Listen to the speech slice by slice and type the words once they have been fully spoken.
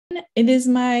It is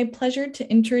my pleasure to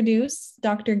introduce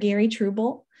Dr. Gary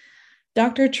Trubl.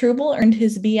 Dr. Trubl earned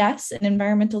his BS in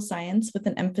environmental science with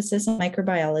an emphasis on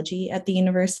microbiology at the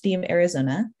University of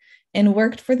Arizona and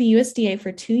worked for the USDA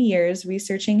for 2 years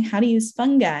researching how to use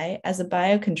fungi as a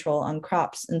biocontrol on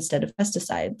crops instead of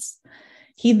pesticides.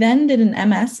 He then did an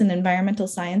MS in environmental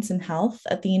science and health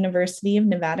at the University of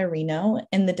Nevada Reno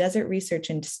and the Desert Research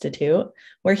Institute,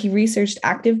 where he researched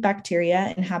active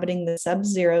bacteria inhabiting the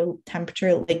subzero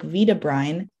temperature Lake Vida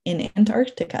brine in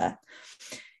Antarctica.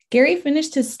 Gary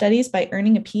finished his studies by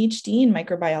earning a Ph.D. in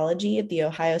microbiology at The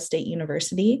Ohio State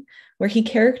University, where he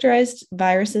characterized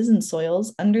viruses in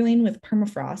soils underlain with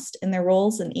permafrost and their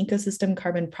roles in ecosystem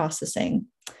carbon processing.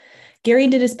 Gary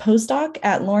did his postdoc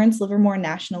at Lawrence Livermore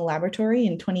National Laboratory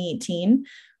in 2018,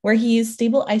 where he used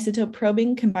stable isotope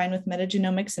probing combined with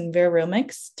metagenomics and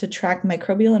viromics to track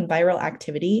microbial and viral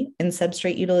activity and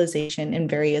substrate utilization in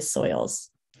various soils.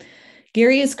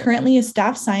 Gary is currently a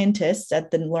staff scientist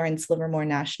at the Lawrence Livermore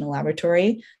National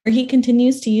Laboratory, where he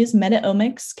continues to use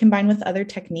meta-omics combined with other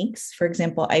techniques, for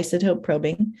example, isotope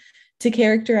probing, to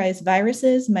characterize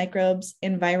viruses, microbes,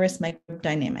 and virus-microbe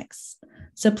dynamics.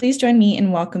 So please join me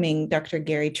in welcoming Dr.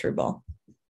 Gary Trubl.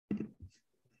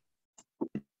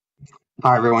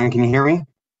 Hi, everyone. Can you hear me?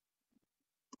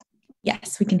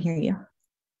 Yes, we can hear you.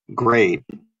 Great.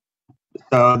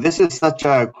 So this is such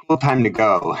a cool time to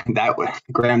go.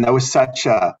 Graham, that was such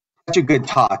a good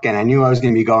talk, and I knew I was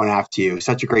going to be going after you.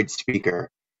 Such a great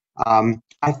speaker.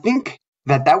 I think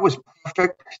that was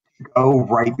perfect to go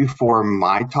right before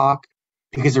my talk,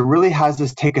 because it really has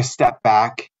us take a step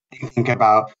back and think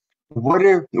about what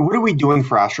are we doing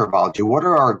for astrobiology? What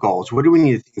are our goals? What do we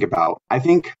need to think about? I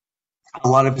think a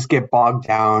lot of us get bogged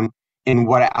down in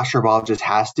what an astrobiologist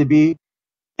has to be.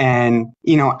 And,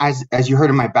 you know, as you heard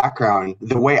in my background,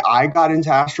 the way I got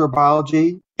into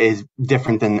astrobiology is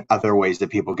different than other ways that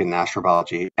people get into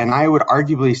astrobiology. And I would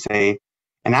arguably say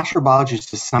an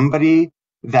astrobiologist is somebody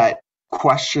that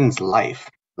questions life.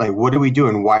 Like, what do we do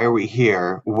and why are we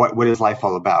here? What is life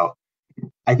all about?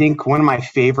 I think one of my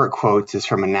favorite quotes is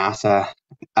from a NASA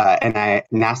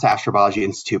Astrobiology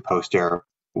Institute poster,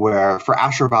 where for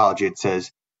astrobiology it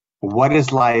says, "What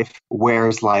is life? Where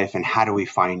is life? And how do we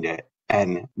find it?"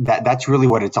 And that's really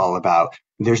what it's all about.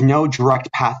 There's no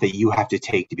direct path that you have to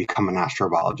take to become an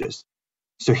astrobiologist.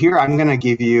 So here I'm going to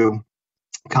give you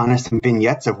kind of some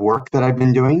vignettes of work that I've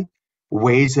been doing,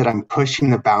 ways that I'm pushing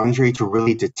the boundary to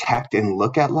really detect and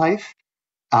look at life.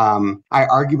 I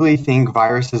arguably think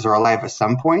viruses are alive at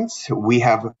some points. We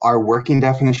have our working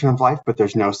definition of life, but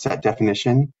there's no set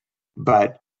definition.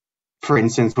 But for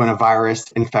instance, when a virus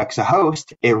infects a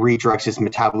host, it redirects its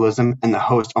metabolism, and the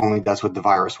host only does what the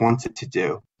virus wants it to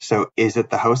do. So is it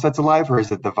the host that's alive, or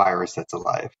is it the virus that's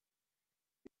alive?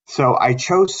 So I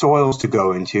chose soils to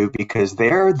go into because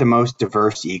they're the most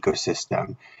diverse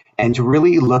ecosystem. And to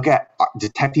really look at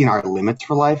detecting our limits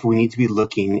for life, we need to be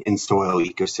looking in soil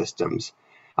ecosystems.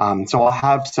 So I'll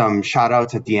have some shout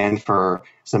outs at the end for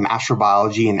some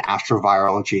astrobiology and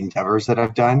astrovirology endeavors that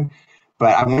I've done.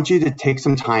 But I want you to take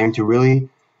some time to really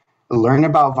learn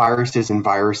about viruses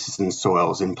in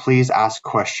soils. And please ask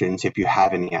questions if you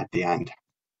have any at the end.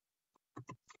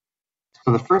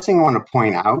 So the first thing I want to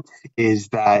point out is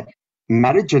that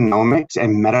metagenomics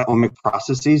and meta-omic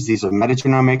processes, these are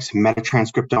metagenomics,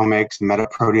 metatranscriptomics,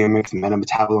 metaproteomics,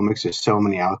 metametabolomics, there's so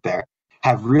many out there,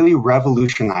 have really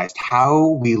revolutionized how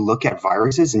we look at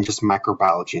viruses and just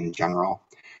microbiology in general.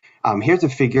 Here's a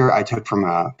figure I took from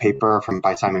a paper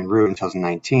by Simon Root in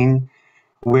 2019,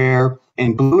 where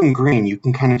in blue and green, you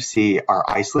can kind of see our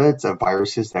isolates of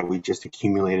viruses that we just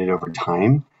accumulated over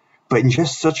time. But in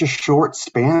just such a short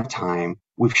span of time,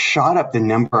 we've shot up the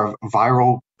number of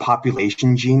viral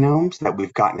population genomes that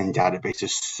we've gotten in databases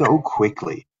so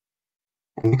quickly.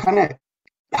 And to kind of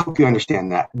help you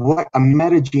understand that, what a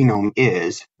metagenome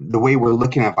is, the way we're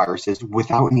looking at viruses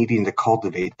without needing to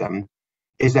cultivate them,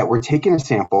 is that we're taking a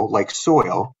sample like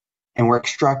soil and we're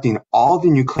extracting all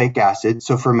the nucleic acid.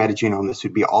 So for a metagenome, this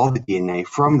would be all the DNA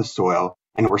from the soil,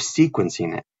 and we're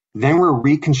sequencing it. Then we're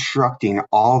reconstructing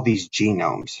all these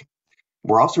genomes.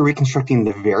 We're also reconstructing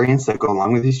the variants that go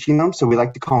along with these genomes. So we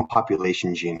like to call them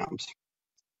population genomes.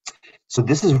 So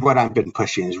this is what I've been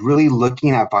pushing, is really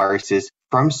looking at viruses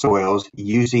from soils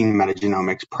using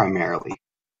metagenomics primarily.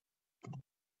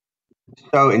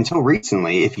 So until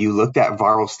recently, if you looked at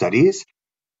viral studies,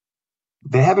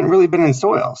 they haven't really been in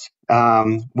soils.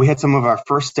 We had some of our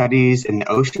first studies in the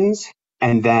oceans,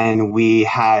 and then we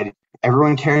had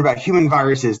everyone caring about human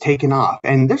viruses taken off.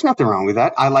 And there's nothing wrong with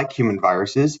that. I like human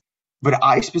viruses, but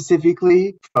I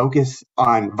specifically focus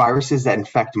on viruses that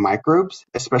infect microbes,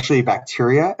 especially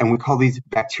bacteria, and we call these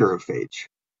bacteriophage.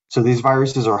 So these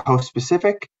viruses are host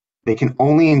specific. They can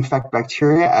only infect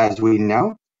bacteria, as we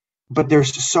know, but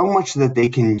there's so much that they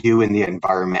can do in the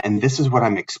environment. And this is what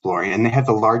I'm exploring. And they have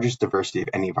the largest diversity of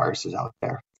any viruses out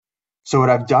there. So what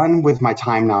I've done with my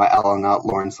time now at LLNL,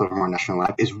 Lawrence Livermore National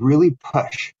Lab, is really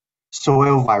push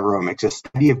soil viromics, a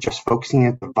study of just focusing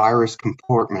at the virus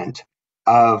comportment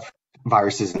of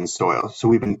viruses in soil. So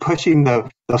we've been pushing those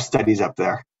studies up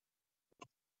there.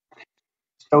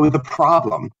 So the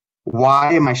problem,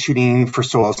 why am I shooting for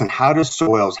soils, and how does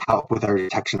soils help with our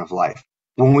detection of life?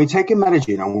 When we take a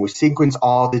metagenome, when we sequence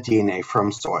all the DNA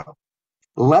from soil,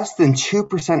 less than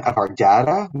 2% of our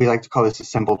data, we like to call this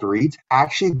assembled reads,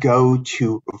 actually go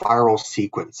to viral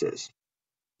sequences.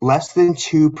 Less than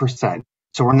 2%.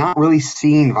 So we're not really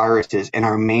seeing viruses in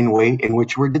our main way in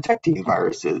which we're detecting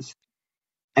viruses.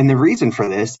 And the reason for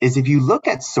this is if you look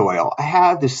at soil, I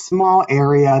have this small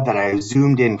area that I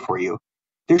zoomed in for you.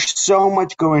 There's so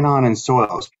much going on in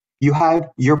soils. You have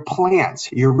your plants,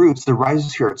 your roots, the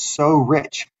rhizosphere, it's so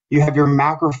rich. You have your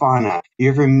macrofauna, you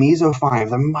have your mesofauna,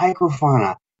 the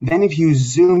microfauna. Then if you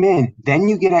zoom in, then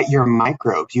you get at your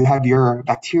microbes. You have your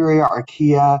bacteria,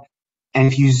 archaea, and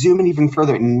if you zoom in even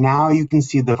further, now you can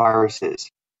see the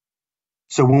viruses.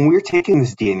 So when we're taking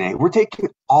this DNA, we're taking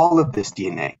all of this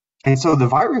DNA. And so the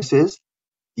viruses,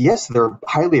 yes, they're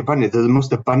highly abundant. They're the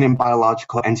most abundant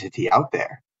biological entity out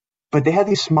there. But they have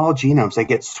these small genomes that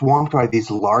get swamped by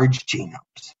these large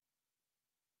genomes.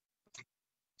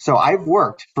 So I've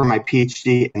worked for my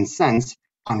PhD and since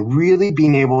on really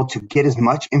being able to get as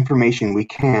much information we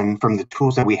can from the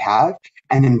tools that we have,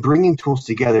 and then bringing tools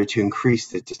together to increase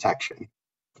the detection.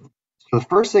 So the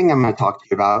first thing I'm going to talk to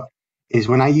you about is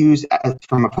when I use,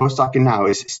 from a postdoc and now,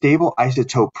 is stable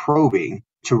isotope probing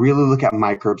to really look at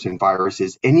microbes and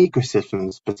viruses in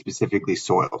ecosystems, but specifically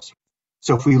soils.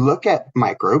 So if we look at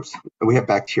microbes, we have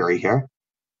bacteria here.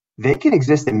 They can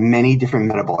exist in many different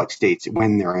metabolic states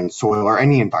when they're in soil or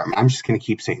any environment. I'm just going to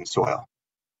keep saying soil.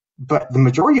 But the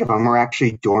majority of them are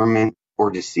actually dormant or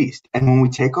deceased. And when we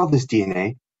take all this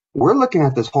DNA, we're looking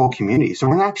at this whole community. So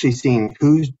we're not actually seeing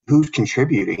who's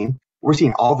contributing. We're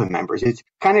seeing all the members. It's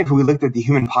kind of, if we looked at the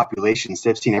human population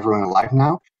instead of seeing everyone alive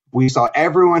now, we saw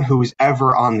everyone who was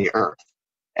ever on the earth.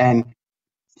 And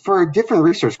for different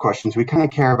research questions, we kind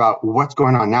of care about what's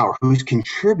going on now or who's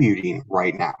contributing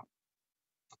right now.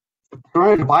 In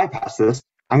order to bypass this,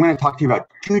 I'm going to talk to you about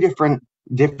two different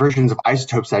versions of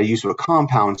isotopes that I use with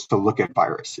compounds to look at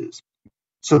viruses.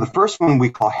 So the first one we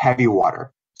call heavy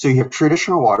water. So you have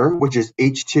traditional water, which is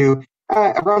H2,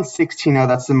 around 16O.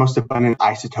 That's the most abundant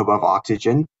isotope of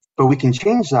oxygen. But we can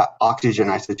change that oxygen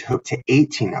isotope to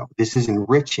 18O. This is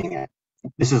enriching it.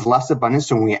 This is less abundant.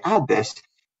 So when we add this,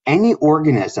 any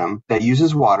organism that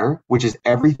uses water, which is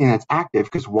everything that's active,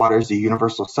 because water is a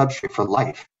universal substrate for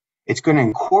life, it's going to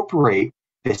incorporate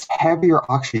this heavier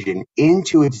oxygen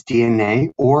into its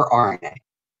DNA or RNA.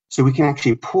 So we can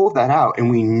actually pull that out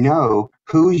and we know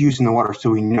who's using the water,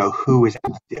 so we know who is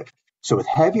active. So with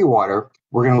heavy water,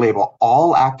 we're going to label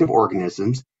all active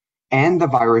organisms and the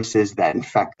viruses that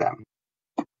infect them.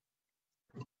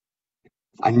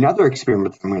 Another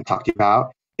experiment that I'm going to talk to you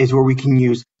about is where we can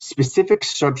use specific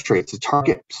substrates to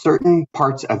target certain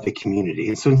parts of the community.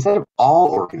 And so instead of all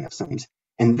organisms,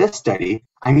 in this study,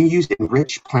 I'm going to use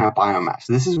enriched plant biomass.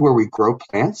 This is where we grow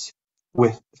plants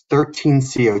with 13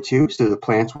 CO2. So the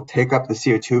plants will take up the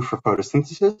CO2 for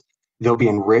photosynthesis. They'll be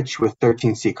enriched with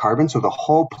 13C carbon. So the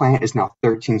whole plant is now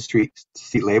 13C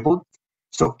labeled.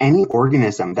 So any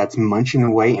organism that's munching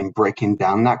away and breaking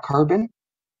down that carbon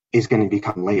is going to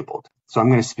become labeled. So I'm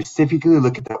going to specifically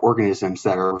look at the organisms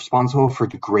that are responsible for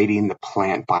degrading the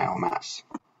plant biomass.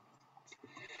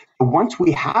 But once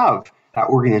we have that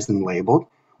organism labeled,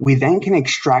 we then can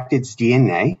extract its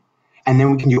DNA, and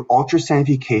then we can do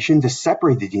ultracentrifugation to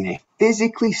separate the DNA,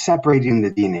 physically separating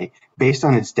the DNA based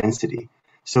on its density.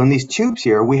 So in these tubes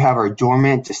here, we have our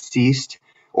dormant, deceased,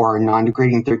 or our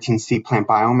non-degrading 13C plant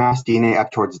biomass DNA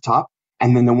up towards the top.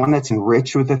 And then the one that's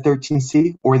enriched with the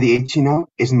 13C or the 18O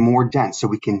is more dense, so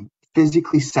we can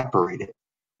physically separate it.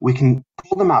 We can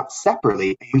pull them out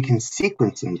separately, and we can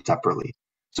sequence them separately.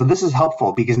 So this is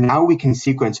helpful because now we can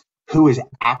sequence who is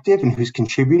active and who's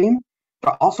contributing,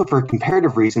 but also for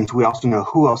comparative reasons, we also know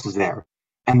who else is there.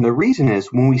 And the reason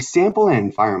is when we sample an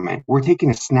environment, we're taking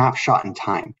a snapshot in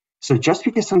time. So just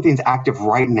because something's active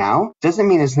right now doesn't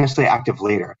mean it's necessarily active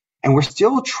later. And we're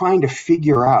still trying to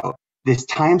figure out this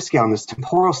time scale and this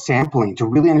temporal sampling to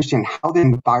really understand how the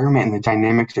environment and the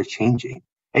dynamics are changing.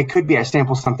 It could be I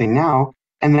sample something now,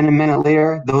 and then a minute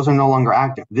later, those are no longer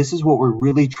active. This is what we're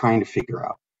really trying to figure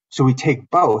out. So we take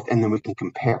both, and then we can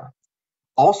compare.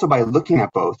 also by looking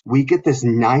at both, we get this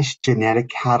nice genetic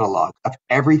catalog of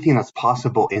everything that's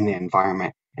possible in the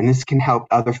environment. And this can help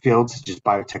other fields such as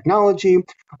biotechnology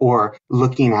or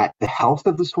looking at the health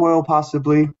of the soil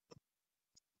possibly.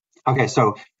 Okay,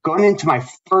 so going into my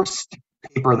first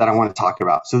paper that I want to talk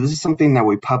about. So this is something that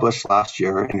we published last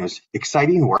year, and it was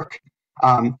exciting work.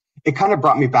 It kind of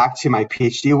brought me back to my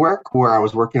PhD work where I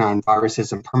was working on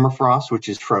viruses and permafrost, which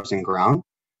is frozen ground.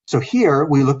 So here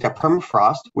we looked at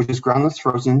permafrost, which is ground that's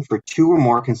frozen for 2 or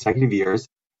more consecutive years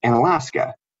in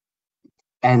Alaska.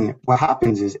 And what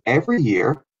happens is every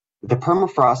year, the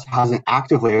permafrost has an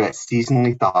active layer that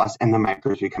seasonally thaws and the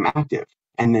microbes become active.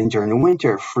 And then during the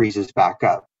winter, it freezes back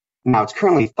up. Now, it's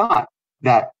currently thought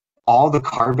that all the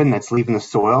carbon that's leaving the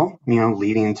soil,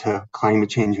 leading to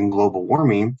climate change and global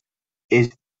warming,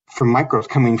 is from microbes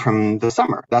coming from the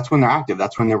summer. That's when they're active.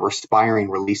 That's when they're respiring,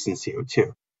 releasing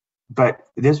CO2. But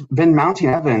there's been mounting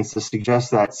evidence to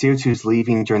suggest that CO2 is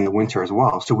leaving during the winter as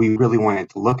well. So we really wanted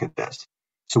to look at this.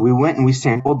 So we went and we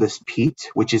sampled this peat,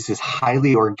 which is this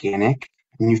highly organic,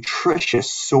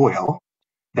 nutritious soil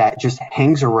that just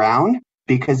hangs around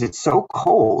because it's so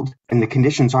cold and the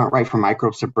conditions aren't right for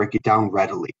microbes to break it down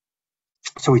readily.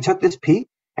 So we took this peat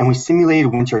and we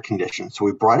simulated winter conditions. So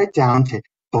we brought it down to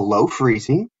below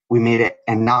freezing. We made it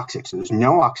anoxic, so there's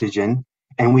no oxygen,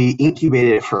 and we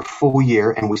incubated it for a full year,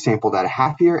 and we sampled at a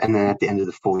half year and then at the end of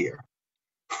the full year.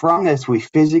 From this, we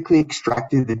physically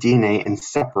extracted the DNA and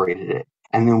separated it,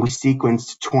 and then we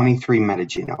sequenced 23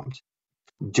 metagenomes.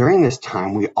 During this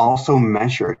time, we also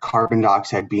measured carbon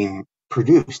dioxide being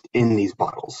produced in these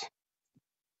bottles.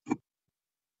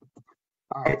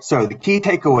 All right, so the key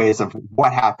takeaways of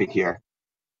what happened here.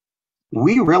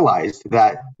 We realized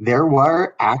that there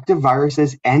were active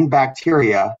viruses and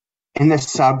bacteria in the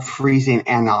sub-freezing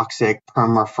anoxic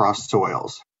permafrost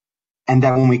soils. And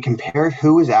that when we compared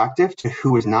who was active to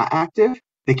who was not active,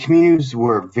 the communities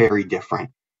were very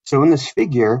different. So in this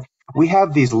figure, we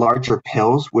have these larger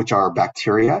pills, which are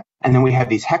bacteria, and then we have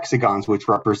these hexagons, which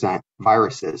represent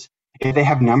viruses. If they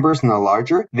have numbers and they're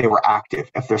larger, they were active.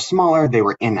 If they're smaller, they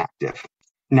were inactive.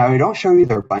 Now, I don't show you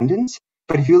their abundance,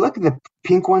 but if you look at the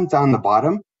pink ones down the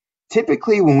bottom,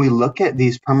 typically when we look at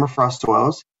these permafrost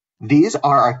soils, these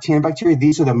are actinobacteria.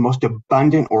 These are the most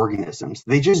abundant organisms.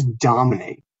 They just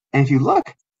dominate. And if you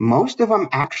look, most of them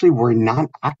actually were not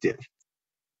active.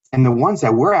 And the ones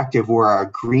that were active were our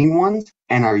green ones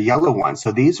and our yellow ones.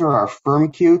 So these are our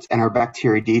firmicutes and our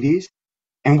Bacteroidetes.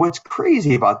 And what's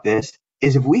crazy about this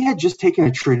is if we had just taken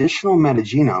a traditional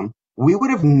metagenome, we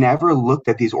would have never looked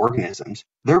at these organisms.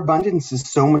 Their abundance is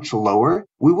so much lower,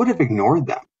 we would have ignored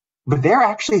them. But they're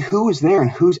actually who is there and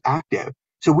who's active.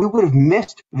 So we would have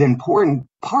missed the important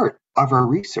part of our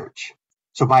research.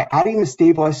 So by adding the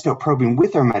stable isotope probing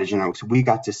with our metagenomics, we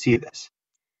got to see this.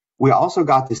 We also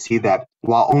got to see that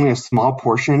while only a small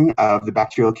portion of the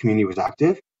bacterial community was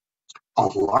active, a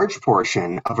large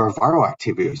portion of our viral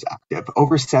activity was active,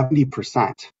 over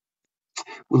 70%.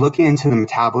 We're looking into the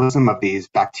metabolism of these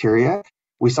bacteria.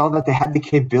 We saw that they had the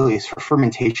capabilities for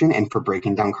fermentation and for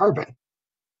breaking down carbon.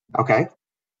 Okay,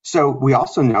 so we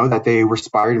also know that they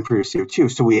respired and produced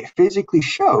CO2. So we physically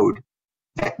showed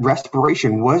that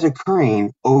respiration was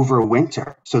occurring over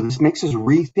winter. So this makes us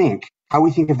rethink how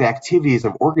we think of the activities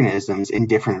of organisms in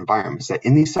different environments, that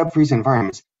in these sub-freeze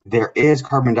environments, there is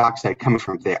carbon dioxide coming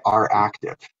from, they are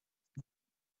active.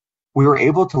 We were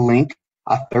able to link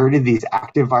a third of these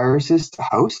active viruses to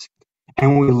hosts.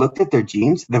 And when we looked at their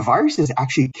genes, the viruses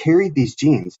actually carried these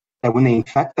genes that when they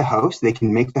infect the host, they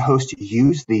can make the host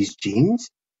use these genes.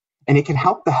 And it can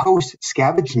help the host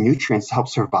scavenge nutrients to help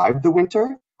survive the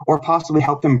winter, or possibly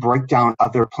help them break down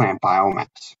other plant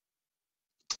biomass.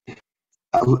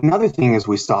 Another thing as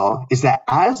we saw is that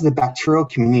as the bacterial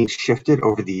community shifted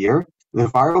over the year, the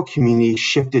viral community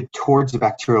shifted towards the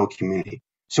bacterial community.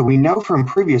 So we know from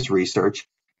previous research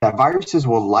that viruses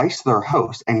will lyse their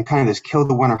host and kind of this kill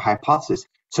the winner hypothesis.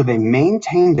 So they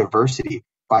maintain diversity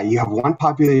by you have one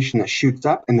population that shoots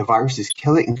up and the viruses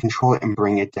kill it and control it and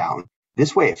bring it down.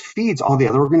 This way it feeds all the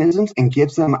other organisms and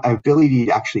gives them an ability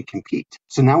to actually compete.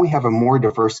 So now we have a more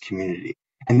diverse community.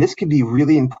 And this could be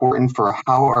really important for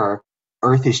how our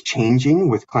Earth is changing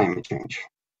with climate change.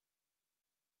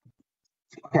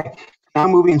 Okay, now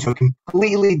moving to a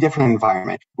completely different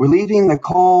environment. We're leaving the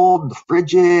cold, the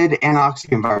frigid,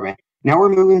 anoxic environment. Now we're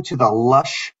moving to the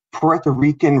lush Puerto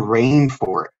Rican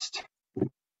rainforest.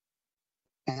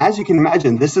 And as you can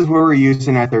imagine, this is where we're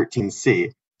using our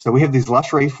 13C. So we have these lush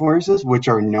rainforests, which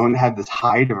are known to have this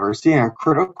high diversity and are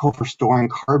critical for storing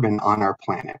carbon on our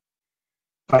planet.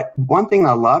 But one thing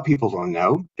that a lot of people don't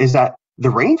know is that the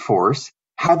rainforests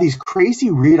have these crazy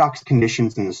redox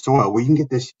conditions in the soil where you can get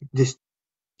this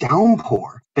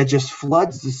downpour that just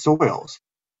floods the soils.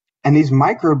 And these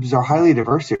microbes are highly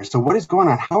diverse here. So what is going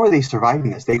on? How are they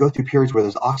surviving this? They go through periods where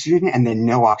there's oxygen and then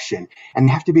no oxygen, and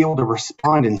they have to be able to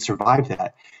respond and survive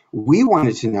that. We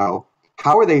wanted to know,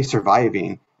 how are they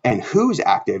surviving and who's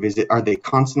active? Are they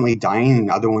constantly dying and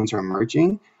other ones are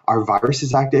emerging? Are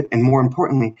viruses active? And more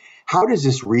importantly, how does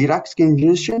this redox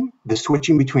condition, the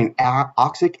switching between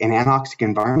oxic and anoxic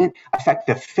environment, affect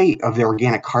the fate of the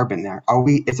organic carbon there?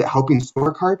 Is it helping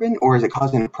store carbon, or is it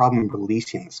causing a problem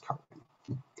releasing this carbon?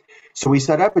 So we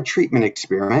set up a treatment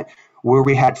experiment where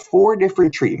we had 4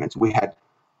 different treatments. We had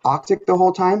oxic the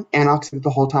whole time, anoxic the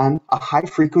whole time, a high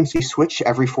frequency switch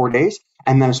every 4 days,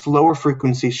 and then a slower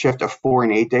frequency shift of 4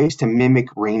 and 8 days to mimic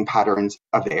rain patterns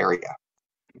of the area.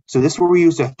 So this is where we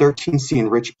used a 13C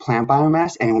enriched plant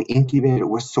biomass, and we incubated it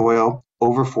with soil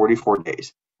over 44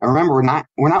 days. And remember,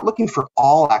 we're not looking for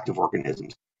all active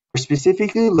organisms. We're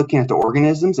specifically looking at the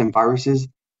organisms and viruses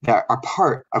that are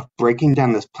part of breaking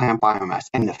down this plant biomass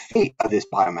and the fate of this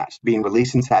biomass being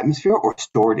released into the atmosphere or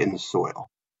stored in the soil.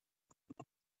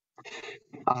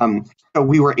 So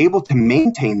we were able to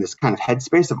maintain this kind of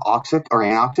headspace of oxic or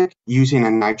anoxic using a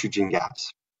nitrogen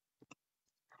gas.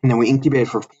 And then we incubated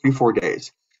for 44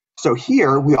 days. So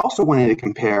here we also wanted to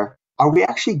compare, are we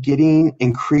actually getting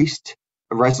increased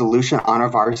resolution on our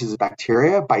viruses and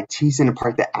bacteria by teasing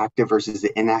apart the active versus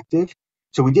the inactive?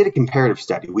 So we did a comparative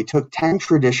study. We took 10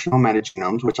 traditional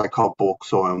metagenomes, which I call bulk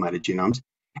soil metagenomes,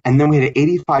 and then we had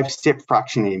 85 SIP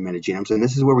fractionated metagenomes, and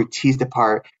this is where we teased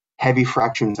apart heavy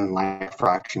fractions and light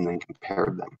fractions and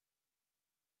compared them.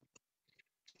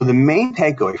 So the main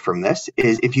takeaway from this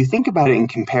is, if you think about it in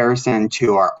comparison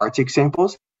to our Arctic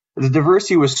samples, the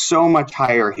diversity was so much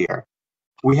higher here.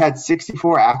 We had 46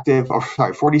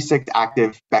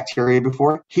 active bacteria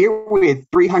before. Here we had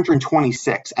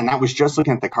 326, and that was just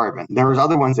looking at the carbon. There was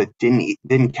other ones that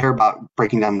didn't care about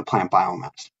breaking down the plant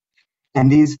biomass.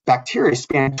 And these bacteria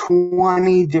span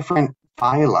 20 different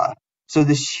phyla, so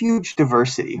this huge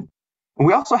diversity. And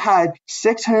we also had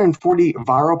 640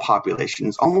 viral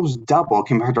populations, almost double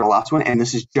compared to our last one, and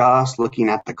this is just looking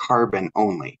at the carbon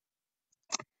only.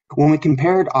 When we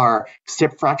compared our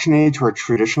SIP fractionated to our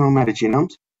traditional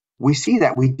metagenomes, we see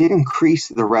that we did increase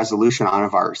the resolution on our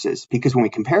viruses, because when we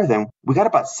compare them, we got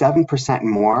about 7%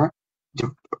 more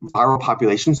viral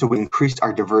populations, so we increased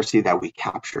our diversity that we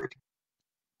captured.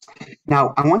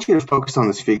 Now, I want you to focus on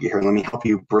this figure here. Let me help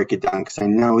you break it down, because I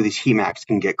know these heat maps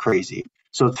can get crazy.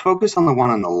 So let's focus on the one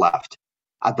on the left.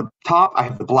 At the top, I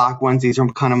have the black ones. These are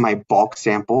kind of my bulk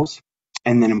samples.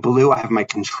 And then in blue, I have my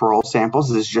control samples.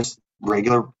 This is just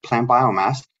regular plant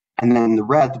biomass. And then the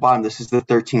red at the bottom, this is the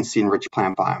 13C enriched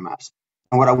plant biomass.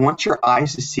 And what I want your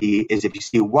eyes to see is, if you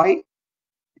see white,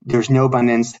 there's no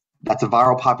abundance. That's a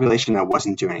viral population that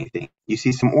wasn't doing anything. You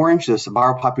see some orange, there's a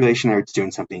viral population there, it's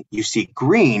doing something. You see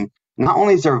green, not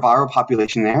only is there a viral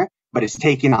population there, but it's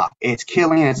taking off. It's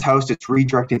killing its host, it's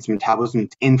redirecting its metabolism,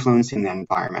 it's influencing the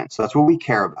environment. So that's what we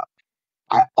care about.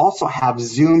 I also have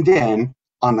zoomed in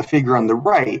on the figure on the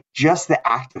right, just the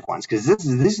active ones, because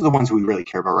these are the ones we really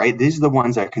care about, right? These are the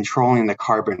ones that are controlling the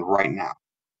carbon right now.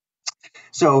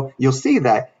 So you'll see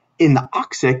that in the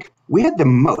oxic, we had the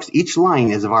most. Each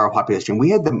line is a viral population. We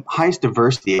had the highest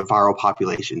diversity of viral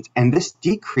populations, and this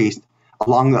decreased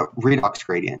along the redox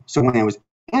gradient. So when it was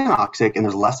anoxic and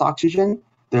there's less oxygen,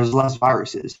 there's less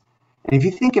viruses. And if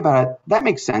you think about it, that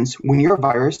makes sense. When you're a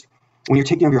virus, when you're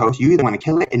taking over your host, you either want to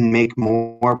kill it and make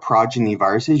more progeny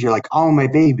viruses. You're like, oh, my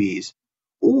babies.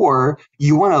 Or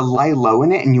you want to lie low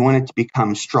in it and you want it to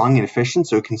become strong and efficient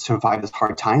so it can survive this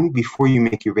hard time before you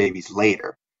make your babies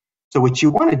later. So what you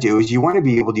want to do is you want to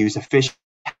be able to use a fish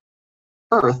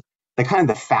Earth, the kind of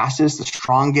the fastest, the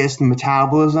strongest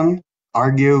metabolism,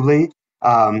 arguably,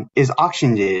 is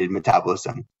oxygenated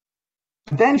metabolism.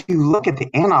 But then if you look at the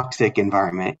anoxic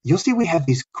environment, you'll see we have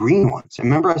these green ones.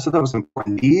 Remember I said that was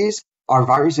important. These are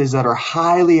viruses that are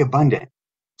highly abundant.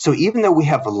 So even though we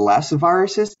have less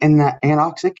viruses in the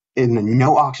anoxic, in the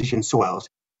no oxygen soils,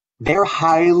 they're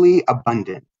highly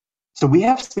abundant. So we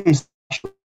have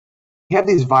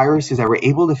these viruses that were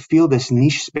able to fill this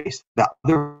niche space that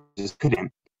other viruses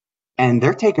couldn't. And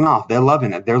they're taking off. They're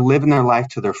loving it. They're living their life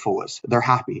to their fullest. They're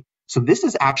happy. So this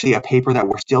is actually a paper that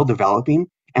we're still developing.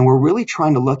 And we're really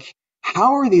trying to look,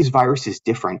 how are these viruses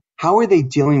different? How are they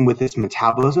dealing with this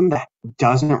metabolism that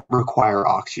doesn't require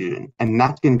oxygen? And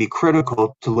that's going to be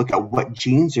critical to look at what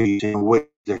genes they're using, what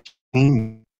they're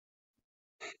changing.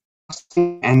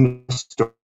 And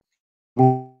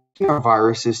our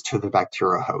viruses to the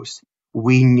bacterial host.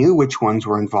 We knew which ones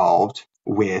were involved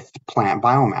with plant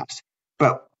biomass,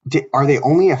 but are they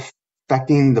only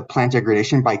affecting the plant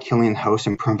degradation by killing hosts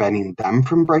and preventing them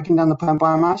from breaking down the plant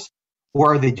biomass?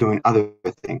 Or are they doing other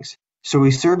things? So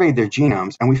we surveyed their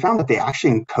genomes and we found that they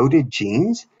actually encoded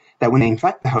genes that when they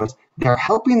infect the host, they're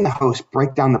helping the host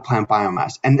break down the plant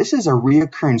biomass. And this is a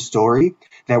reoccurring story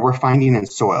that we're finding in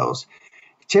soils.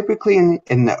 Typically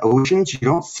in the oceans, you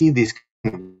don't see these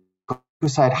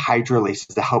glycoside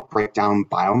hydrolases that help break down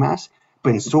biomass, but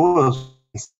in soils,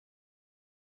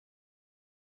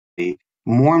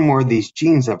 more and more of these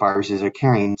genes that viruses are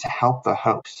carrying to help the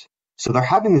host. So they're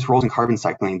having these roles in carbon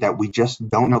cycling that we just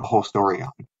don't know the whole story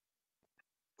on.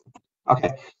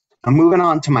 Okay, I'm moving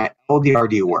on to my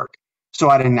LDRD work. So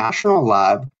at a national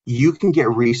lab, you can get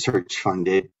research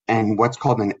funded and what's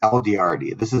called an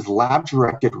LDRD. This is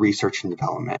lab-directed research and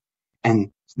development.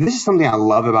 And this is something I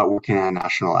love about working at a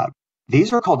national lab.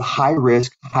 These are called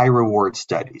high-risk, high-reward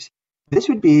studies. This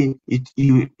would be,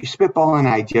 you spitball an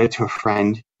idea to a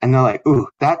friend, and they're like, ooh,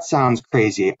 that sounds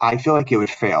crazy. I feel like it would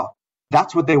fail.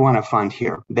 That's what they want to fund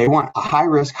here. They want a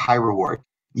high-risk, high-reward.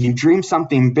 You dream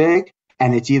something big,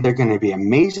 and it's either going to be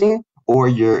amazing or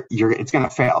it's going to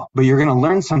fail, but you're going to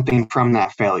learn something from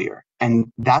that failure.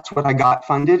 And that's what I got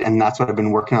funded, and that's what I've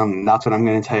been working on, and that's what I'm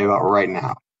going to tell you about right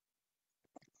now.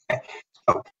 Okay.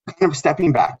 So kind of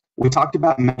stepping back, we talked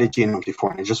about metagenomes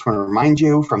before, and I just want to remind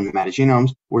you from the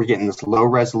metagenomes, we're getting this low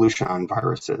resolution on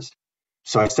viruses.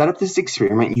 So I set up this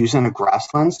experiment using a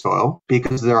grassland soil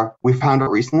because we found out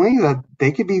recently that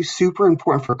they could be super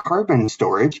important for carbon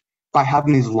storage by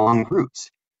having these long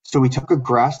roots. So we took a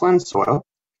grassland soil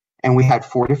and we had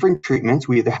 4 different treatments.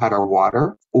 We either had our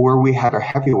water or we had our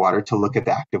heavy water to look at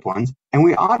the active ones. And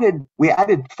we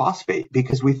added phosphate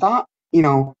because we thought,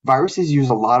 viruses use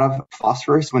a lot of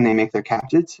phosphorus when they make their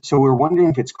capsids. So we were wondering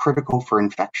if it's critical for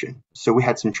infection. So we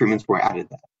had some treatments where we added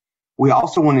that. We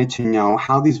also wanted to know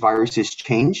how these viruses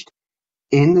changed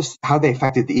how they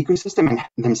affected the ecosystem and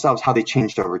themselves, how they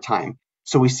changed over time.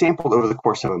 So we sampled over the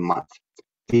course of a month,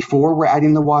 before we're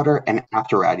adding the water and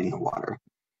after we're adding the water.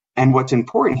 And what's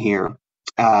important here,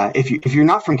 if you're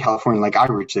not from California like I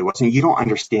originally was, and you don't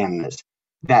understand this,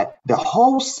 that the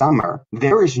whole summer,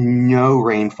 there is no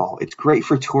rainfall. It's great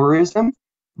for tourism,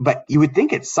 but you would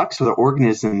think it sucks for the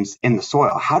organisms in the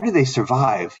soil. How do they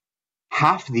survive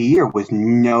half the year with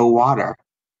no water?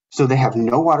 So they have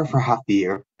no water for half the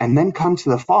year, and then come to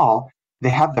the fall, they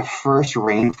have the first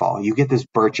rainfall. You get this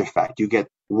birch effect. You get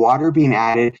water being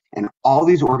added, and all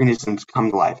these organisms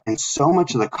come to life. And so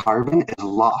much of the carbon is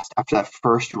lost after that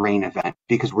first rain event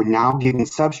because we're now giving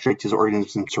substrate to the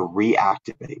organisms to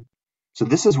reactivate. So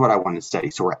this is what I want to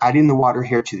study. So we're adding the water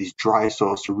here to these dry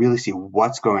soils to really see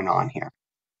what's going on here.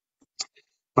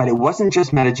 But it wasn't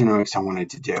just metagenomics I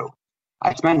wanted to do.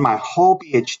 I spent my whole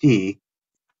PhD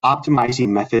optimizing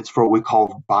methods for what we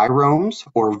call viromes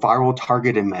or viral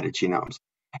targeted metagenomes.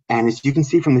 And as you can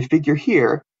see from the figure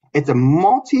here, it's a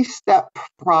multi-step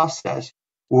process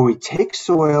where we take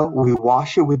soil, we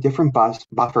wash it with different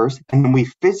buffers, and then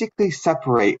we physically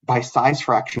separate by size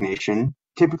fractionation,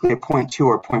 typically a 0.2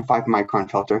 or 0.5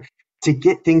 micron filter, to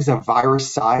get things of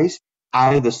virus size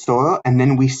out of the soil, and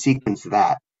then we sequence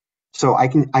that. So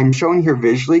I'm showing here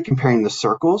visually comparing the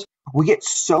circles. We get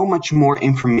so much more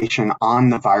information on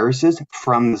the viruses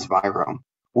from this virome.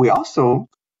 We also,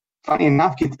 funny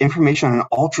enough, get information on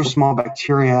ultra small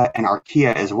bacteria and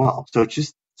archaea as well. So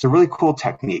it's a really cool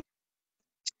technique.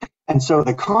 And so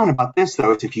the con about this,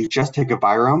 though, is if you just take a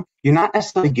virome, you're not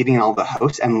necessarily getting all the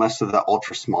hosts and less of the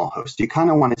ultra small hosts. You kind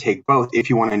of want to take both if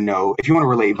you want to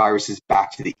relate viruses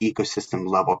back to the ecosystem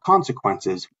level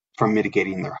consequences from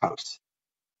mitigating their hosts.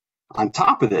 On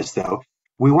top of this, though,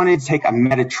 we wanted to take a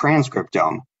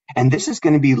metatranscriptome, and this is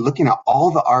going to be looking at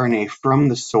all the RNA from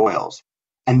the soils.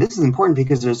 And this is important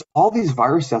because there's all these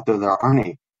viruses out there that are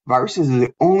RNA. Viruses are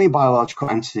the only biological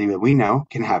entity that we know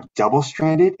can have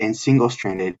double-stranded and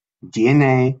single-stranded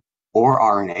DNA or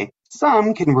RNA.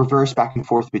 Some can reverse back and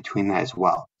forth between that as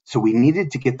well. So we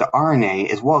needed to get the RNA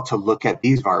as well to look at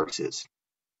these viruses.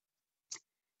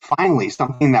 Finally,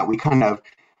 something that we kind of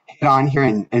hit on here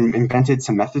and invented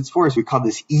some methods for is we call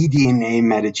this eDNA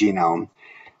metagenome.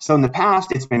 So in the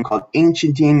past, it's been called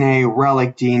ancient DNA,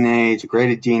 relic DNA,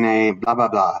 degraded DNA, blah, blah,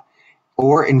 blah,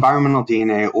 or environmental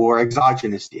DNA or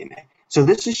exogenous DNA. So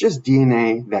this is just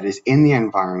DNA that is in the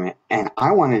environment. And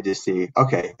I wanted to see,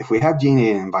 okay, if we have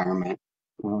DNA in the environment,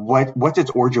 what's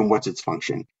its origin, what's its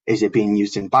function? Is it being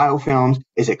used in biofilms?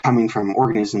 Is it coming from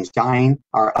organisms dying?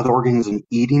 Are other organisms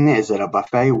eating it? Is it a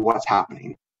buffet? What's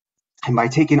happening? And by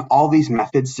taking all these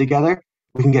methods together,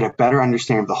 we can get a better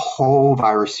understanding of the whole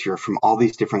virus here from all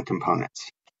these different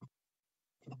components.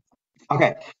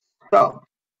 Okay, so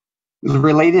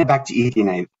relating it back to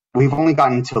eDNA, we've only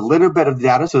gotten into a little bit of the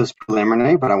data, so it's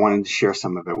preliminary, but I wanted to share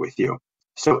some of it with you.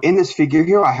 So in this figure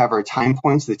here, I have our time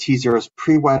points. The T0 is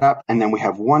pre-wet up, and then we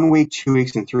have 1 week, 2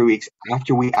 weeks, and 3 weeks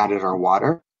after we added our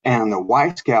water. And on the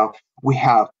Y scale, we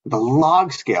have the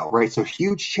log scale, right? So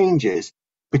huge changes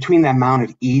between the amount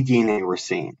of eDNA we're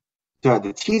seeing. So at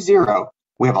the T0,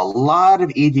 we have a lot of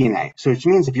eDNA. So which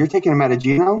means if you're taking a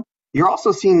metagenome, you're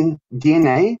also seeing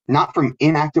DNA, not from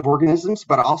inactive organisms,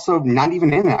 but also not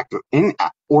even inactive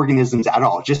organisms at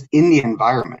all, just in the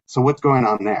environment. So what's going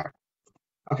on there?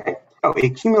 Okay, so it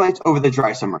accumulates over the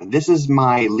dry summer. This is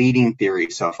my leading theory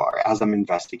so far as I'm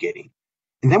investigating.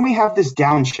 And then we have this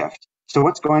downshift. So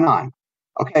what's going on?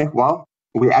 Okay, well,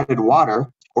 we added water.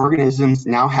 Organisms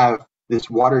now have this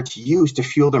water to use to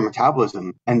fuel their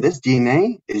metabolism. And this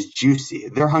DNA is juicy.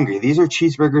 They're hungry. These are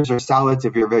cheeseburgers or salads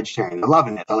if you're a vegetarian. They're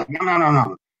loving it. They're like, no, no, no,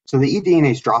 no. So the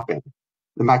eDNA is dropping.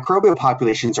 The microbial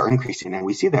populations are increasing. And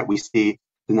we see that. We see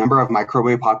the number of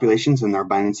microbial populations and their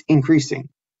abundance increasing.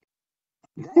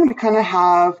 Then we kind of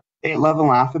have a level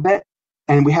off a bit.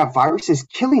 And we have viruses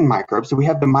killing microbes. So we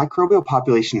have the microbial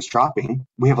populations dropping.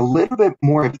 We have a little bit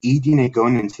more of eDNA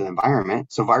going into the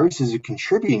environment. So viruses are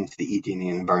contributing to the eDNA in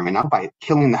the environment now by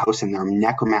killing the host and their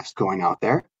necromass going out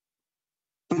there.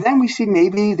 But then we see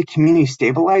maybe the community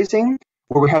stabilizing,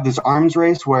 where we have this arms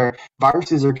race where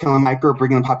viruses are killing microbe,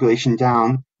 bringing the population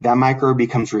down. That microbe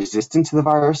becomes resistant to the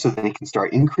virus, so then it can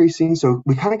start increasing. So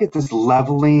we kind of get this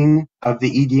leveling of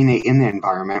the eDNA in the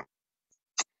environment.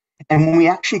 And when we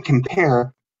actually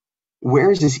compare, where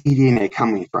is this eDNA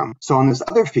coming from? So on this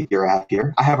other figure I have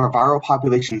here, I have our viral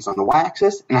populations on the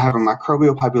y-axis, and I have our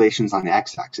microbial populations on the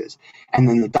x-axis. And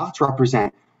then the dots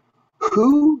represent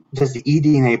who does the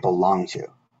eDNA belong to?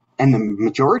 And the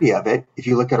majority of it, if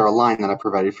you look at our line that I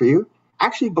provided for you,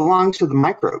 actually belongs to the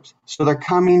microbes. So they're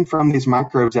coming from these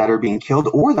microbes that are being killed,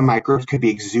 or the microbes could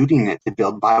be exuding it to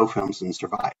build biofilms and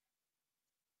survive.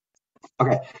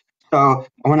 Okay, so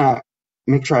I want to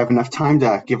make sure I have enough time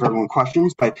to give everyone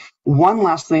questions. But one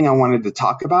last thing I wanted to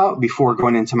talk about before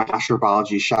going into my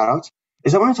astrobiology shoutouts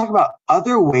is I want to talk about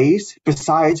other ways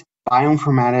besides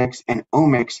bioinformatics and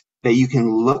omics that you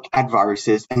can look at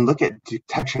viruses and look at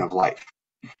detection of life.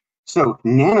 So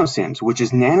nanosims, which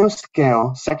is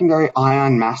nanoscale secondary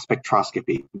ion mass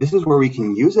spectroscopy. This is where we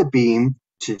can use a beam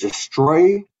to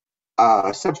destroy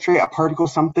a substrate, a particle,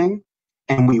 something,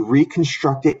 and we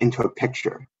reconstruct it into a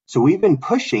picture. So we've been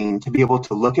pushing to be able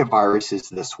to look at viruses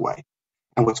this way.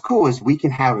 And what's cool is we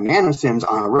can have nanosims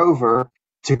on a rover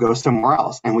to go somewhere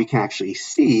else, and we can actually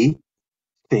see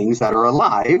things that are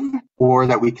alive or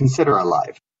that we consider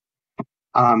alive.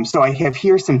 So I have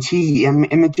here some TEM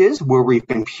images where we've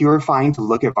been purifying to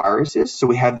look at viruses. So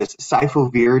we have this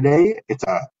Cyphoviridae. It's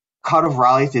a cod of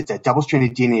Raleigh's. It's a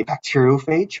double-stranded DNA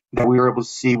bacteriophage that we were able to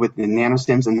see with the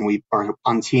nanosims, and then we are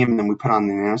on TM, and then we put on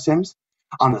the nanosims.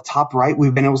 On the top right,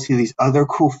 we've been able to see these other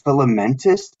cool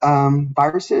filamentous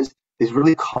viruses, these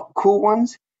really cool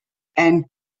ones. And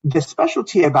the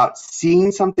specialty about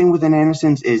seeing something with the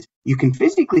nanosims is you can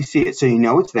physically see it, so you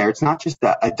know it's there. It's not just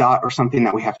a dot or something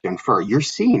that we have to infer. You're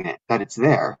seeing it, that it's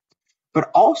there. But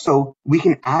also, we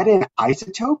can add in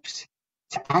isotopes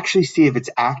to actually see if it's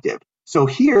active. So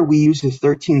here, we use this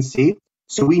 13C.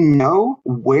 So we know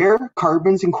where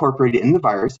carbon's incorporated in the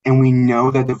virus, and we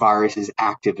know that the virus is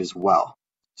active as well.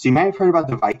 So you might have heard about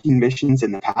the Viking missions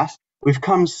in the past. We've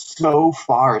come so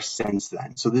far since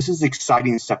then. So this is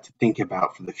exciting stuff to think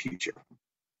about for the future.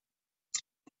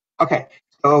 Okay,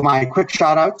 so my quick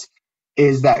shout out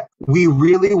is that we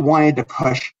really wanted to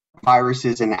push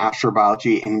viruses in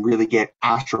astrobiology and really get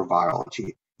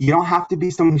astrovirology. You don't have to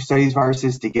be someone who studies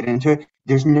viruses to get into it.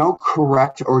 There's no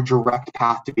correct or direct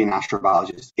path to be an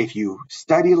astrobiologist. If you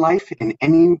study life in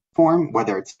any form,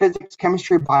 whether it's physics,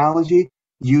 chemistry, biology,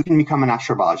 you can become an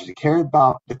astrobiologist. You care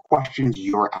about the questions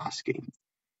you're asking.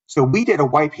 So we did a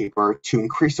white paper to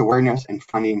increase awareness and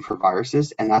funding for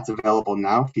viruses, and that's available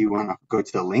now if you want to go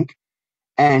to the link.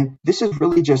 And this is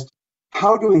really just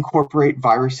how to incorporate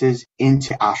viruses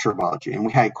into astrobiology. And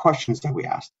we had questions that we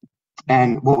asked.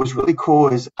 And what was really cool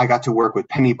is I got to work with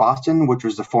Penny Boston, which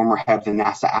was the former head of the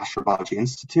NASA Astrobiology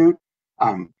Institute,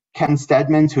 Ken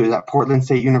Stedman, who is at Portland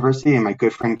State University, and my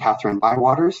good friend Catherine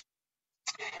Bywaters.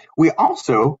 We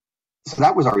also, so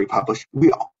that was already published,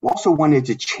 we also wanted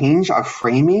to change our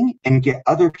framing and get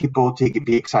other people to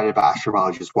be excited about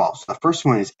astrobiology as well. So the first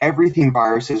one is everything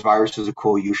viruses. Viruses are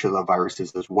cool. You should love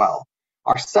viruses as well.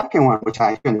 Our second one, which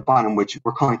I have in the bottom, which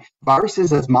we're calling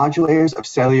viruses as modulators of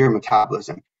cellular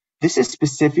metabolism. This is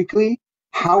specifically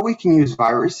how we can use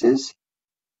viruses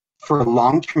for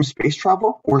long-term space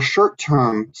travel or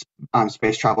short-term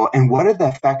space travel? And what are the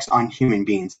effects on human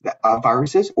beings of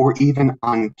viruses, or even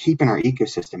on keeping our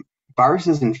ecosystem?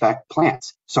 Viruses infect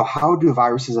plants. So how do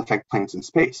viruses affect plants in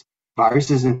space?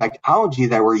 Viruses infect algae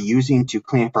that we're using to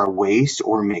clean up our waste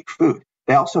or make food.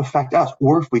 They also affect us,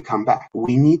 or if we come back.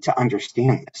 We need to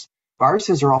understand this.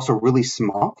 Viruses are also really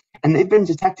small, and they've been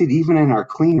detected even in our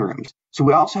clean rooms. So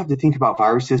we also have to think about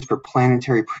viruses for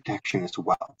planetary protection as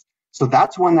well. So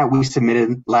that's one that we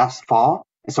submitted last fall.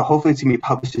 And so hopefully it's going to be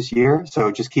published this year.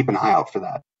 So just keep an eye out for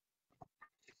that.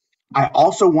 I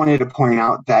also wanted to point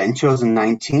out that in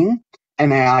 2019,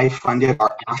 NAI funded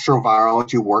our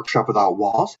astrovirology workshop without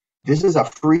walls. This is a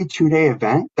free 2-day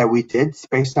event that we did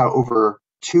spaced out over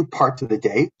 2 parts of the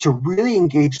day to really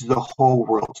engage the whole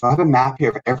world. So I have a map here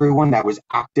of everyone that was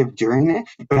active during it,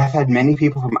 but I've had many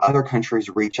people from other countries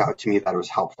reach out to me that it was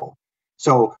helpful.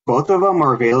 So both of them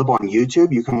are available on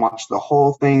YouTube. You can watch the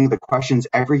whole thing, the questions,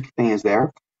 everything is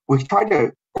there. We've tried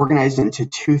to organize it into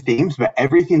 2 themes, but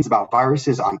everything's about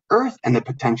viruses on Earth and the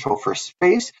potential for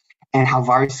space and how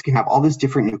viruses can have all this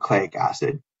different nucleic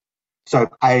acid. So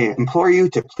I implore you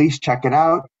to please check it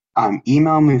out.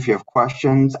 Email me if you have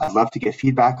questions. I'd love to get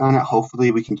feedback on it.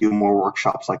 Hopefully we can do more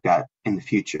workshops like that in the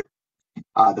future.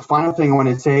 The final thing I want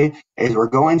to say is we're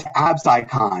going to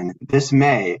AbSciCon this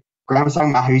May. Graham was talking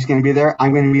about how he's going to be there.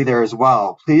 I'm going to be there as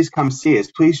well. Please come see us.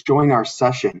 Please join our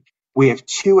session. We have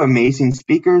 2 amazing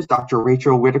speakers, Dr.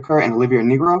 Rachel Whitaker and Olivia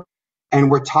Negro, and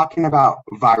we're talking about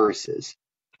viruses,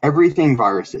 everything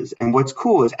viruses. And what's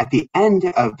cool is at the end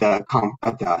of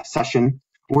the session,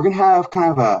 we're going to have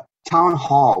kind of a town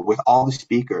hall with all the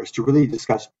speakers to really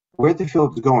discuss where the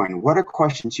field is going, what are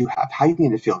questions you have, how you get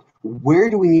in the field, where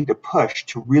do we need to push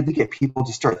to really get people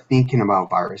to start thinking about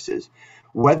viruses.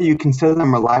 Whether you consider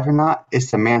them alive or not is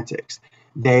semantics.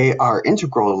 They are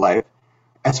integral to life.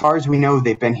 As far as we know,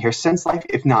 they've been here since life,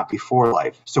 if not before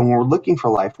life. So when we're looking for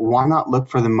life, why not look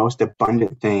for the most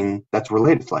abundant thing that's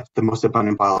related to life, the most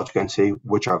abundant biological entity,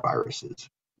 which are viruses.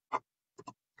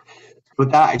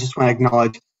 With that, I just want to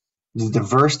acknowledge the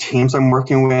diverse teams I'm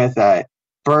working with at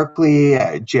Berkeley,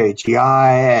 at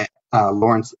JGI,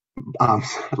 Lawrence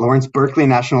Berkeley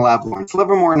National Lab, Lawrence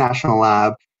Livermore National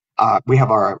Lab. We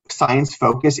have our science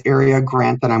focus area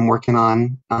grant that I'm working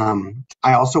on.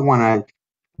 I also want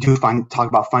to talk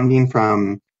about funding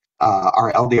from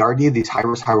our LDRD, these high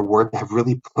risk, high reward that have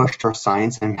really pushed our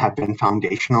science and have been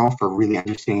foundational for really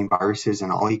understanding viruses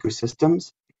and all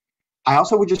ecosystems. I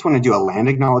also would just want to do a land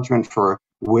acknowledgement for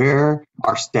where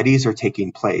our studies are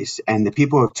taking place and the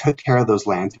people who took care of those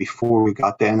lands before we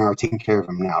got there and are taking care of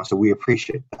them now. So we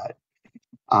appreciate that.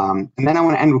 And then I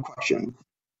want to end with questions.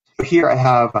 So here I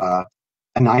have a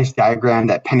nice diagram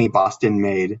that Penny Boston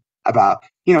made about,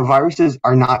 viruses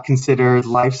are not considered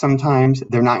life sometimes.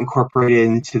 They're not incorporated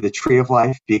into the tree of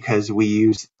life because we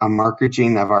use a marker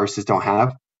gene that viruses don't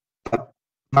have. But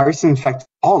viruses infect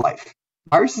all life.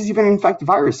 Viruses even infect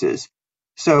viruses.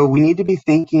 So we need to be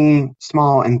thinking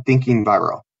small and thinking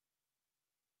viral.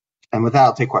 And with that,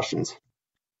 I'll take questions.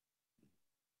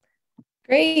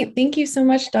 Great. Thank you so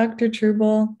much, Dr.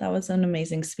 Trubl. That was an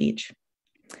amazing speech.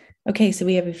 Okay, so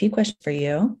we have a few questions for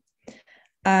you.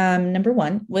 Number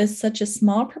 1, with such a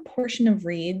small proportion of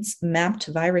reads mapped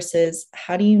to viruses,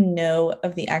 how do you know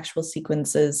of the actual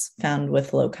sequences found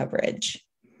with low coverage?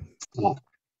 Well,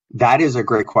 that is a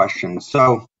great question.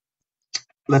 So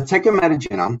let's take a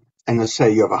metagenome and let's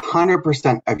say you have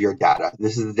 100% of your data.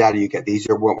 This is the data you get. These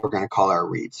are what we're going to call our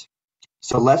reads.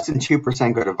 So less than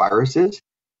 2% go to viruses.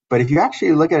 But if you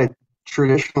actually look at a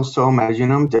traditional soil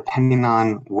metagenome, depending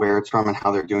on where it's from and how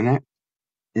they're doing it,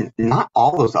 not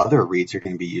all those other reads are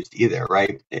going to be used either,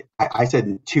 right? I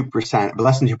said 2%, but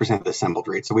less than 2% of the assembled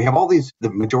reads. So we have all these, the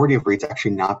majority of reads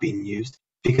actually not being used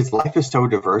because life is so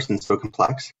diverse and so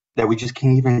complex that we just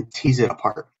can't even tease it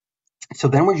apart. So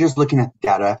then we're just looking at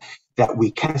data that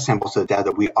we can assemble, so the data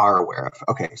that we are aware of.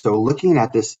 Okay, so looking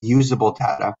at this usable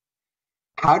data,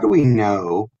 how do we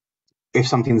know if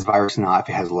something's virus or not if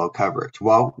it has low coverage?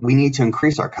 Well, we need to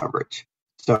increase our coverage.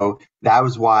 So that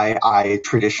was why I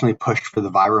traditionally pushed for the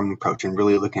virome approach and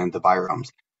really looking at the viromes.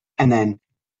 And then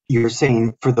you're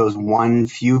saying for those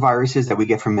few viruses that we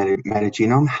get from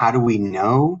metagenome, how do we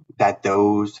know that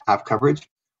those have coverage?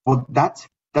 Well, that's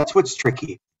what's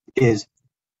tricky is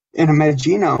in a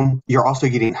metagenome, you're also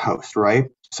getting host, right?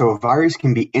 So a virus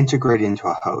can be integrated into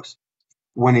a host.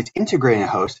 When it's integrating a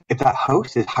host, if that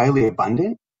host is highly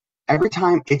abundant, every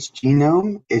time its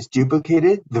genome is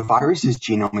duplicated, the virus's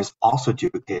genome is also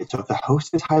duplicated. So if the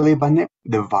host is highly abundant,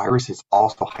 the virus is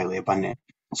also highly abundant.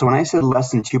 So when I said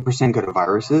less than 2% go to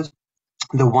viruses,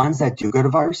 the ones that do go to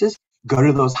viruses go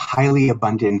to those highly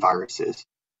abundant viruses.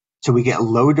 So we get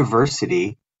low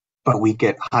diversity, but we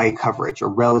get high coverage or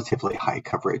relatively high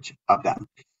coverage of them.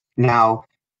 Now,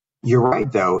 you're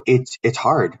right, though, it's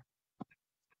hard,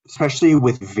 especially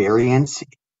with variants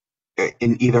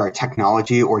in either a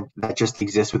technology or that just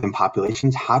exists within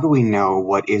populations. How do we know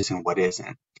what is and what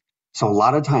isn't? So a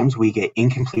lot of times we get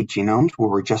incomplete genomes where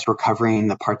we're just recovering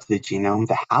the parts of the genome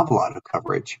that have a lot of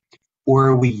coverage.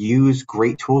 Or we use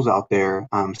great tools out there.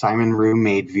 Simon Rue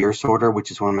made VirSorter,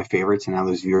 which is one of my favorites, and now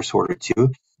there's VirSorter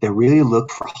 2, that really look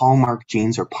for hallmark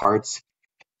genes or parts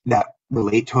that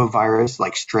relate to a virus,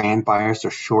 like strand virus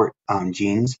or short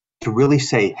genes, to really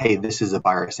say, hey, this is a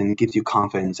virus, and it gives you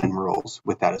confidence and rules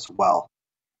with that as well.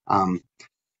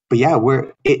 But yeah,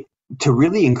 to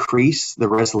really increase the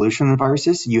resolution of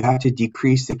viruses, you have to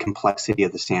decrease the complexity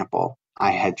of the sample.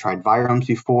 I had tried viromes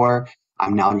before.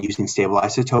 I'm now using stable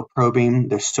isotope probing.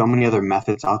 There's so many other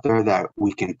methods out there that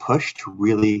we can push to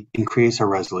really increase our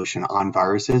resolution on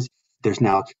viruses. There's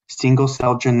now single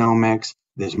cell genomics.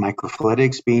 There's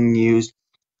microfluidics being used.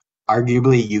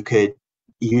 Arguably, you could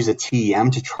use a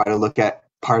TEM to try to look at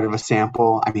part of a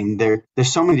sample. I mean,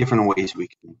 there's so many different ways we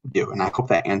can do, and I hope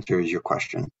that answers your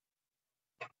question.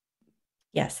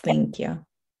 Yes, thank you.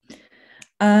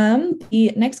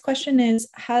 The next question is,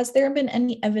 has there been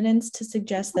any evidence to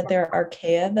suggest that there are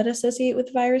archaea that associate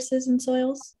with viruses in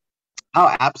soils?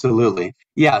 Oh, absolutely.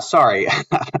 Yeah, sorry.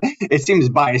 It seems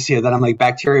biased here that I'm like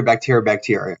bacteria, bacteria,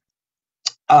 bacteria.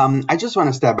 I just want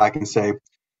to step back and say,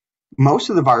 most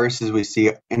of the viruses we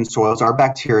see in soils are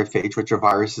bacteriophage, which are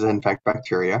viruses that infect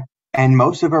bacteria, and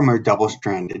most of them are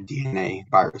double-stranded DNA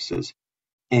viruses.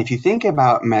 And if you think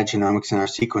about metagenomics and our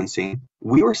sequencing,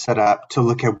 we were set up to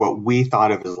look at what we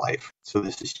thought of as life. So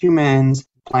this is humans,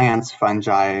 plants,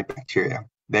 fungi, bacteria.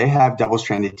 They have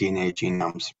double-stranded DNA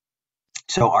genomes.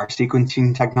 So our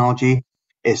sequencing technology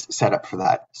is set up for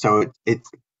that. So it's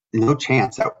no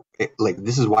chance that,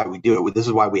 this is why we do it. This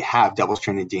is why we have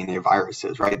double-stranded DNA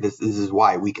viruses, right? This is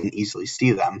why we can easily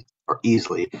see them, or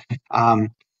easily.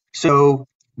 So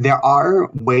there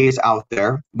are ways out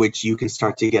there which you can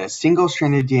start to get a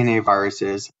single-stranded DNA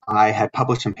viruses. I had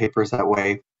published some papers that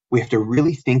way. We have to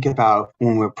really think about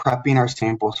when we're prepping our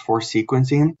samples for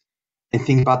sequencing and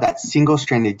think about that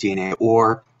single-stranded DNA,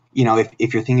 or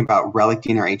if you're thinking about relic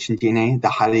DNA or ancient DNA, the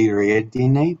highly urinated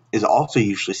DNA is also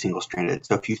usually single-stranded.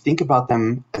 So if you think about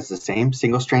them as the same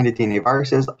single-stranded DNA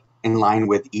viruses in line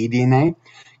with eDNA,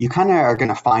 you kind of are going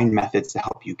to find methods to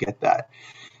help you get that.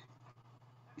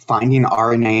 Finding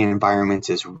RNA in environments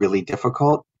is really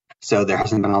difficult. So there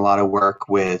hasn't been a lot of work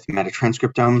with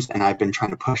metatranscriptomes, and I've been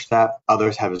trying to push that.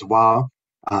 Others have as well.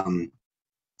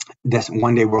 This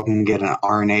one day we're going to get an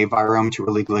RNA virome to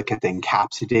really look at the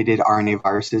encapsulated RNA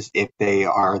viruses if they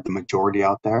are the majority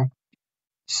out there.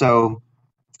 So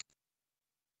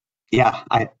yeah,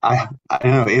 I don't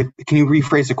know. Can you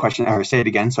rephrase the question or say it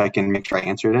again so I can make sure I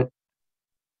answered it?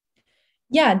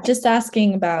 Yeah, just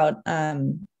asking about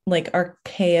archaea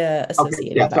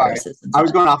associated viruses. Sorry. I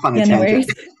was going off on the tangent.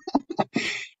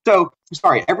 So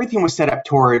sorry, everything was set up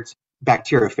towards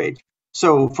bacteriophage.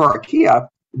 So for archaea,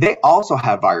 they also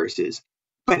have viruses,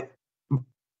 but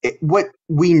what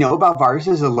we know about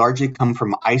viruses is largely come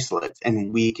from isolates,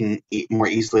 and we can more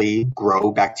easily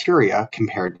grow bacteria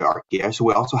compared to archaea. So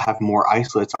we also have more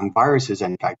isolates on viruses that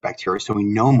infect bacteria, so we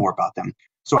know more about them.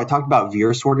 So I talked about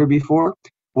VirSorter before.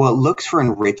 Well, it looks for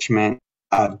enrichment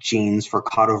of genes for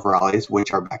caudovirales,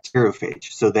 which are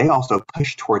bacteriophage. So they also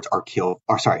push towards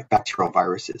bacterial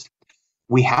viruses.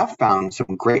 We have found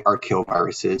some great archaeal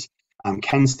viruses.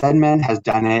 Ken Stedman has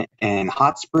done it in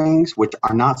hot springs, which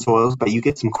are not soils, but you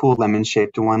get some cool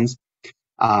lemon-shaped ones.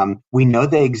 We know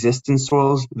they exist in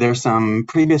soils. There's some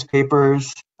previous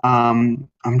papers. I'm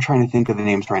trying to think of the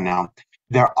names right now.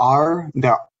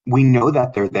 We know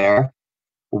that they're there.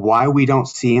 Why we don't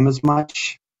see them as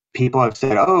much? People have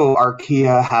said, oh,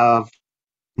 archaea have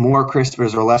more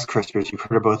crispers or less crispers. You've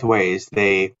heard it both ways.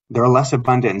 They're less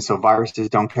abundant, so viruses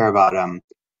don't care about them.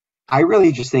 I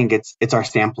really just think it's our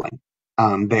sampling.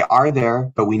 They are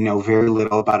there, but we know very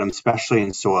little about them, especially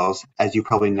in soils. As you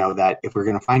probably know, that if we're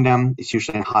going to find them, it's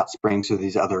usually in hot springs or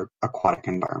these other aquatic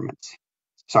environments.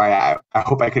 Sorry, I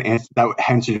hope I could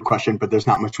answer your question, but there's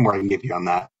not much more I can give you on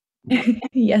that.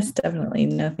 Yes, definitely.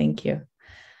 No, thank you.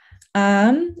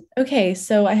 Okay,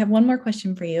 so I have one more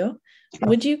question for you. Sure.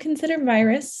 Would you consider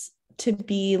virus to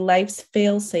be life's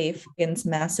fail-safe against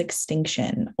mass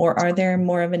extinction, or are there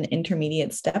more of an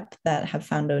intermediate step that have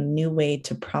found a new way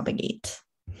to propagate?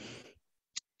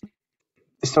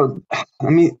 So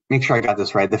let me make sure I got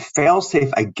this right. The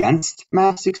fail-safe against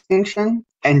mass extinction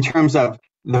in terms of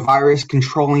the virus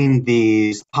controlling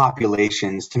these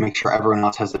populations to make sure everyone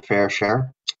else has a fair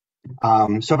share?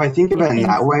 So if I think of it in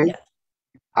that way, Yeah.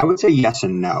 I would say yes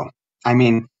and no. I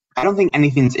mean, I don't think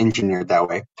anything's engineered that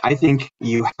way. I think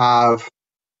you have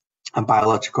a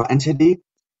biological entity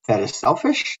that is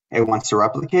selfish, it wants to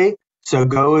replicate, so it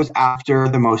goes after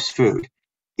the most food.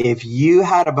 If you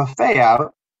had a buffet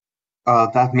out,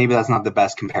 that's not the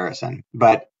best comparison,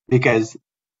 but because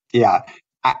yeah,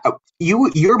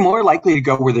 you're more likely to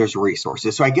go where there's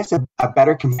resources. So I guess a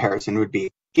better comparison would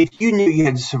be if you knew you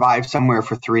had to survive somewhere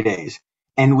for 3 days,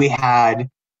 and we had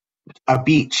a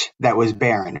beach that was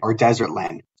barren or desert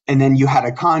land, and then you had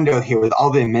a condo here with all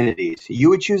the amenities, you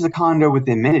would choose a condo with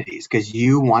the amenities because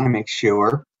you want to make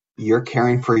sure you're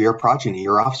caring for your progeny,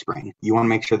 your offspring. You want to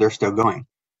make sure they're still going.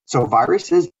 So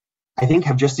viruses, I think,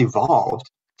 have just evolved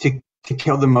to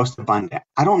kill the most abundant.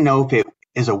 I don't know if it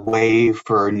is a way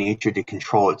for nature to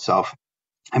control itself.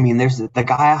 I mean, there's the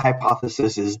Gaia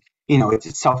hypothesis is,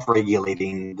 it's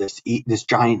self-regulating this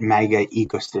giant mega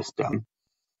ecosystem.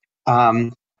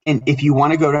 And if you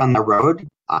want to go down the road,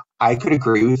 I could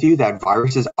agree with you that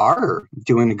viruses are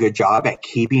doing a good job at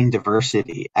keeping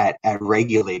diversity, at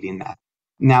regulating that.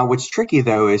 Now, what's tricky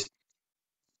though is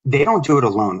they don't do it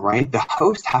alone, right? The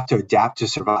hosts have to adapt to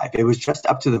survive. It was just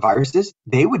up to the viruses.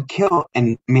 They would kill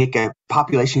and make a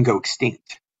population go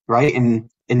extinct, right? And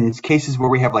in cases where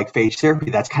we have like phage therapy,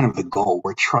 that's kind of the goal.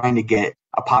 We're trying to get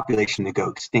a population to go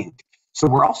extinct. So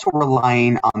we're also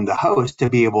relying on the host to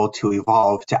be able to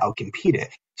evolve to outcompete it.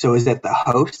 So is it the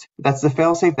host that's the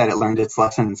failsafe, that it learned its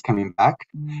lesson and it's coming back?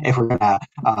 If we're going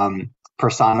to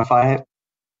personify it.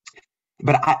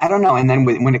 But I don't know. And then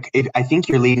I think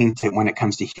you're leading to when it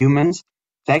comes to humans,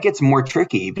 that gets more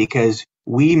tricky because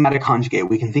we metaconjugate.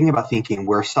 We can think about thinking,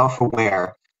 we're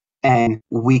self-aware, and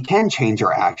we can change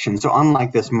our actions. So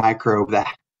unlike this microbe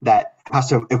that has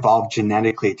to evolve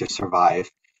genetically to survive,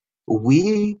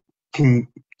 we can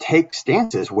take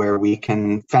stances where we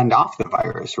can fend off the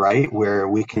virus, right? Where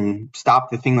we can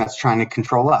stop the thing that's trying to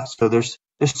control us. So there's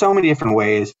so many different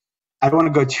ways. I don't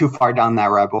want to go too far down that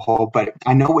rabbit hole, but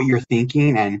I know what you're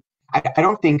thinking, and I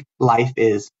don't think life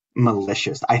is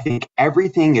malicious. I think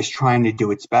everything is trying to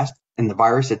do its best, and the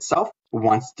virus itself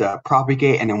wants to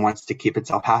propagate and it wants to keep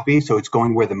itself happy, so it's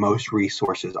going where the most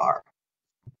resources are.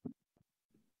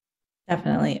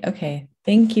 Definitely. Okay.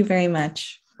 Thank you very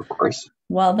much. Of course.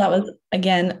 Well, that was,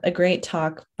 again, a great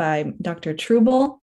talk by Dr. Trubl.